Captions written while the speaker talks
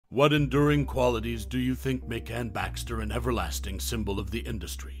What enduring qualities do you think make Anne Baxter an everlasting symbol of the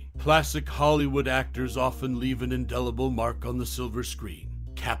industry? Classic Hollywood actors often leave an indelible mark on the silver screen,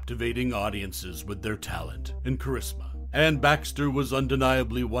 captivating audiences with their talent and charisma. Anne Baxter was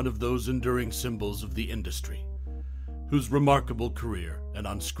undeniably one of those enduring symbols of the industry, whose remarkable career and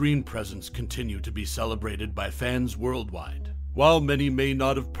on-screen presence continue to be celebrated by fans worldwide. While many may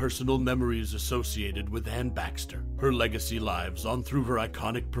not have personal memories associated with Anne Baxter, her legacy lives on through her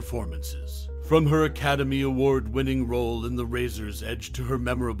iconic performances. From her Academy Award-winning role in The Razor's Edge to her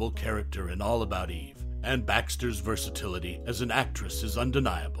memorable character in All About Eve, Anne Baxter's versatility as an actress is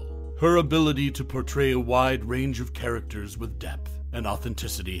undeniable. Her ability to portray a wide range of characters with depth and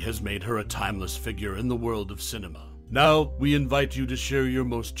authenticity has made her a timeless figure in the world of cinema. Now, we invite you to share your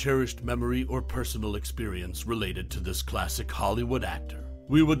most cherished memory or personal experience related to this classic Hollywood actor.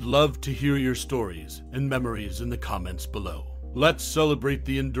 We would love to hear your stories and memories in the comments below. Let's celebrate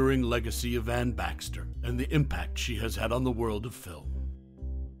the enduring legacy of Anne Baxter and the impact she has had on the world of film.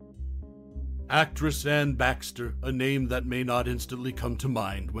 Actress Anne Baxter, a name that may not instantly come to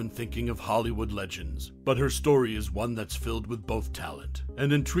mind when thinking of Hollywood legends, but her story is one that's filled with both talent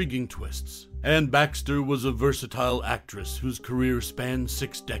and intriguing twists. Anne Baxter was a versatile actress whose career spanned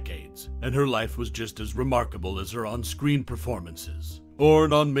 6 decades, and her life was just as remarkable as her on-screen performances.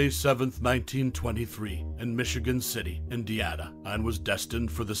 Born on May 7, 1923, in Michigan City, Indiana, Anne was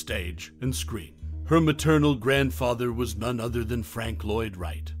destined for the stage and screen. Her maternal grandfather was none other than Frank Lloyd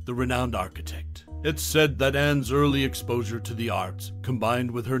Wright, the renowned architect. It's said that Anne's early exposure to the arts, combined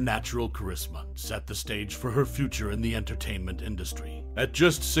with her natural charisma, set the stage for her future in the entertainment industry. At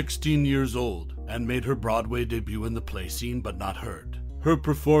just 16 years old, Anne made her Broadway debut in the play Seen But Not Heard. Her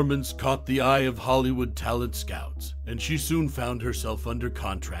performance caught the eye of Hollywood talent scouts, and she soon found herself under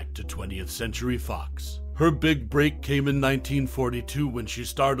contract to 20th Century Fox. Her big break came in 1942 when she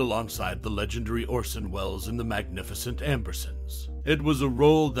starred alongside the legendary Orson Welles in The Magnificent Ambersons. It was a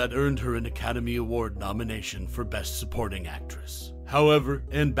role that earned her an Academy Award nomination for Best Supporting Actress. However,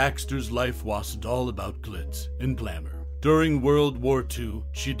 Anne Baxter's life wasn't all about glitz and glamour. During World War II,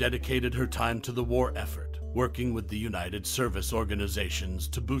 she dedicated her time to the war effort, working with the United Service Organizations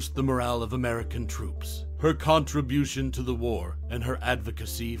to boost the morale of American troops. Her contribution to the war and her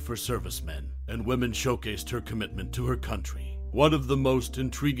advocacy for servicemen and women showcased her commitment to her country. One of the most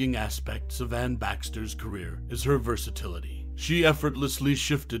intriguing aspects of Anne Baxter's career is her versatility. She effortlessly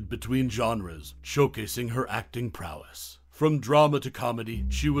shifted between genres, showcasing her acting prowess. From drama to comedy,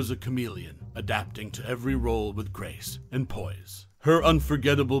 she was a chameleon, adapting to every role with grace and poise. Her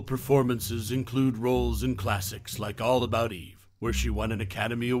unforgettable performances include roles in classics like All About Eve, where she won an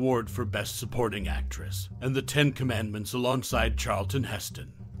Academy Award for Best Supporting Actress, and The Ten Commandments alongside Charlton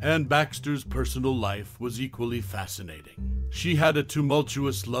Heston. Anne Baxter's personal life was equally fascinating. She had a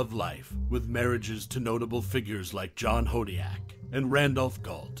tumultuous love life, with marriages to notable figures like John Hodiak and Randolph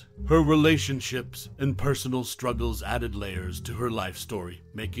Galt. Her relationships and personal struggles added layers to her life story,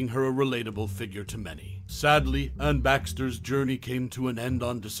 making her a relatable figure to many. Sadly, Anne Baxter's journey came to an end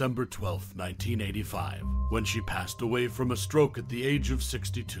on December 12, 1985, when she passed away from a stroke at the age of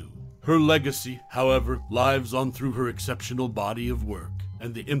 62. Her legacy, however, lives on through her exceptional body of work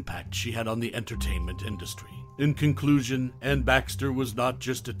and the impact she had on the entertainment industry. In conclusion, Anne Baxter was not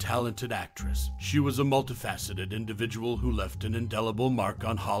just a talented actress. She was a multifaceted individual who left an indelible mark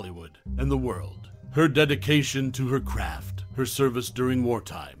on Hollywood and the world. Her dedication to her craft, her service during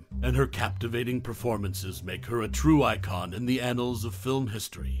wartime, and her captivating performances make her a true icon in the annals of film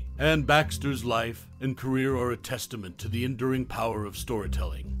history. Anne Baxter's life and career are a testament to the enduring power of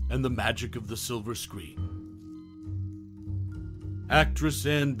storytelling and the magic of the silver screen. Actress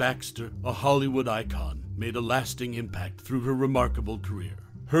Anne Baxter, a Hollywood icon, made a lasting impact through her remarkable career.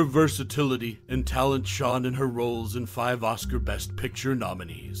 Her versatility and talent shone in her roles in 5 Oscar Best Picture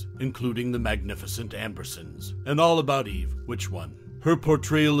nominees, including The Magnificent Ambersons and All About Eve, which won. Her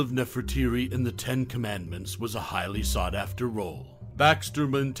portrayal of Nefertiti in The Ten Commandments was a highly sought-after role. Baxter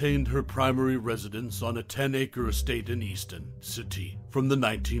maintained her primary residence on a 10-acre estate in Easton City from the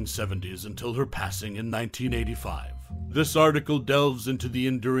 1970s until her passing in 1985. This article delves into the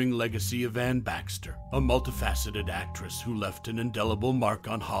enduring legacy of Anne Baxter, a multifaceted actress who left an indelible mark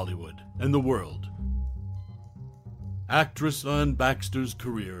on Hollywood and the world. Actress Anne Baxter's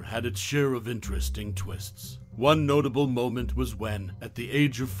career had its share of interesting twists. One notable moment was when, at the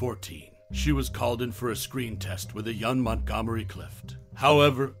age of 14, she was called in for a screen test with a young Montgomery Clift.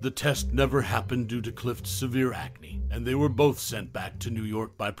 However, the test never happened due to Clift's severe acne, and they were both sent back to New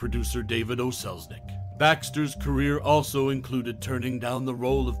York by producer David O. Selznick. Baxter's career also included turning down the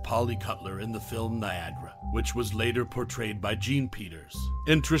role of Polly Cutler in the film Niagara, which was later portrayed by Jean Peters.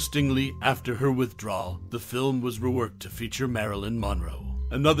 Interestingly, after her withdrawal, the film was reworked to feature Marilyn Monroe.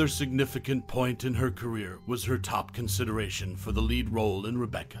 Another significant point in her career was her top consideration for the lead role in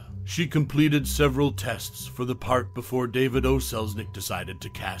Rebecca. She completed several tests for the part before David O. Selznick decided to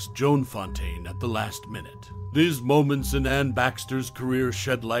cast Joan Fontaine at the last minute. These moments in Anne Baxter's career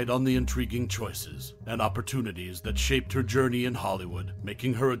shed light on the intriguing choices and opportunities that shaped her journey in Hollywood,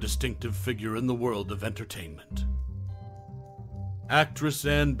 making her a distinctive figure in the world of entertainment. Actress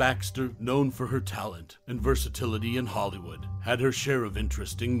Anne Baxter, known for her talent and versatility in Hollywood, had her share of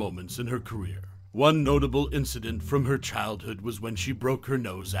interesting moments in her career. One notable incident from her childhood was when she broke her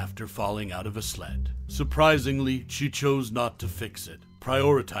nose after falling out of a sled. Surprisingly, she chose not to fix it,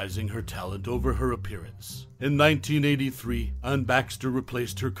 prioritizing her talent over her appearance. In 1983, Anne Baxter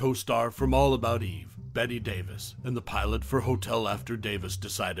replaced her co-star from All About Eve, Bette Davis, and the pilot for Hotel after Davis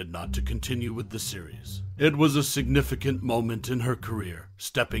decided not to continue with the series. It was a significant moment in her career,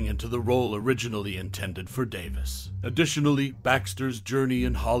 stepping into the role originally intended for Davis. Additionally, Baxter's journey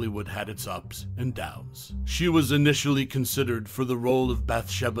in Hollywood had its ups and downs. She was initially considered for the role of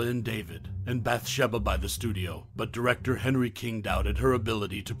Bathsheba in David, and Bathsheba by the studio, but director Henry King doubted her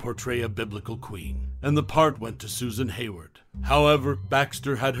ability to portray a biblical queen, and the part went to Susan Hayward. However,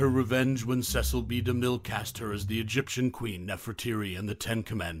 Baxter had her revenge when Cecil B. DeMille cast her as the Egyptian queen Nefertiti in The Ten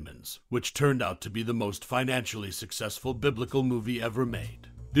Commandments, which turned out to be the most financially successful biblical movie ever made.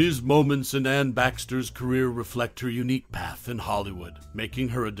 These moments in Anne Baxter's career reflect her unique path in Hollywood, making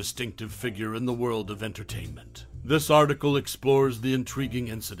her a distinctive figure in the world of entertainment. This article explores the intriguing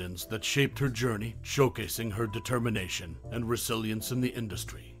incidents that shaped her journey, showcasing her determination and resilience in the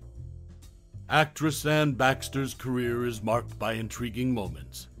industry. Actress Anne Baxter's career is marked by intriguing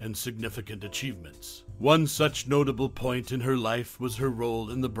moments and significant achievements. One such notable point in her life was her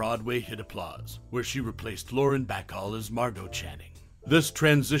role in the Broadway hit Applause, where she replaced Lauren Bacall as Margot Channing. This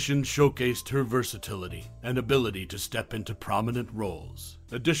transition showcased her versatility and ability to step into prominent roles.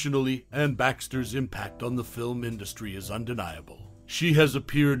 Additionally, Anne Baxter's impact on the film industry is undeniable. She has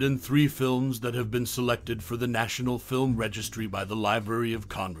appeared in 3 films that have been selected for the National Film Registry by the Library of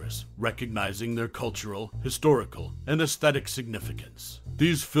Congress, recognizing their cultural, historical, and aesthetic significance.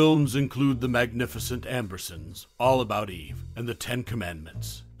 These films include The Magnificent Ambersons, All About Eve, and The Ten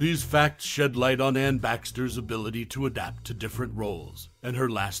Commandments. These facts shed light on Anne Baxter's ability to adapt to different roles and her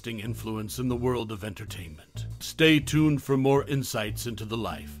lasting influence in the world of entertainment. Stay tuned for more insights into the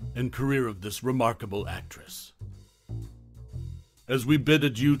life and career of this remarkable actress. As we bid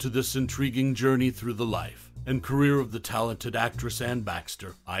adieu to this intriguing journey through the life and career of the talented actress Anne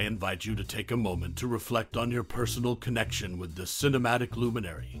Baxter, I invite you to take a moment to reflect on your personal connection with this cinematic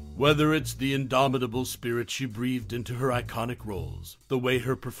luminary. Whether it's the indomitable spirit she breathed into her iconic roles, the way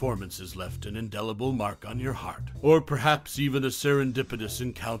her performances left an indelible mark on your heart, or perhaps even a serendipitous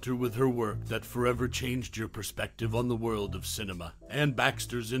encounter with her work that forever changed your perspective on the world of cinema, Anne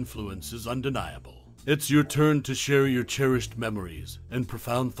Baxter's influence is undeniable. It's your turn to share your cherished memories and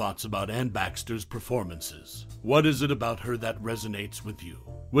profound thoughts about Anne Baxter's performances. What is it about her that resonates with you?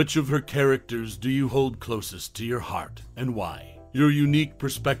 Which of her characters do you hold closest to your heart, and why? Your unique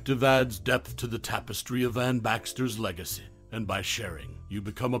perspective adds depth to the tapestry of Anne Baxter's legacy, and by sharing, you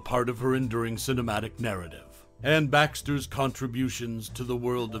become a part of her enduring cinematic narrative. Anne Baxter's contributions to the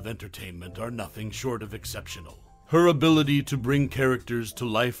world of entertainment are nothing short of exceptional. Her ability to bring characters to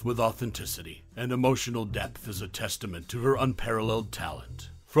life with authenticity and emotional depth is a testament to her unparalleled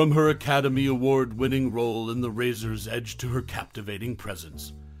talent. From her Academy Award-winning role in The Razor's Edge to her captivating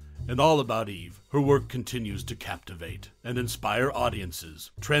presence in All About Eve, her work continues to captivate and inspire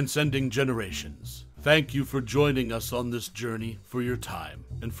audiences, transcending generations. Thank you for joining us on this journey, for your time,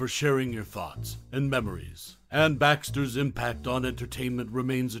 and for sharing your thoughts and memories. Anne Baxter's impact on entertainment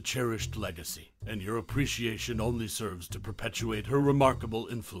remains a cherished legacy, and your appreciation only serves to perpetuate her remarkable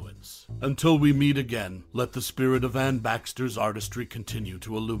influence. Until we meet again, let the spirit of Anne Baxter's artistry continue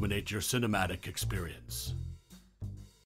to illuminate your cinematic experience.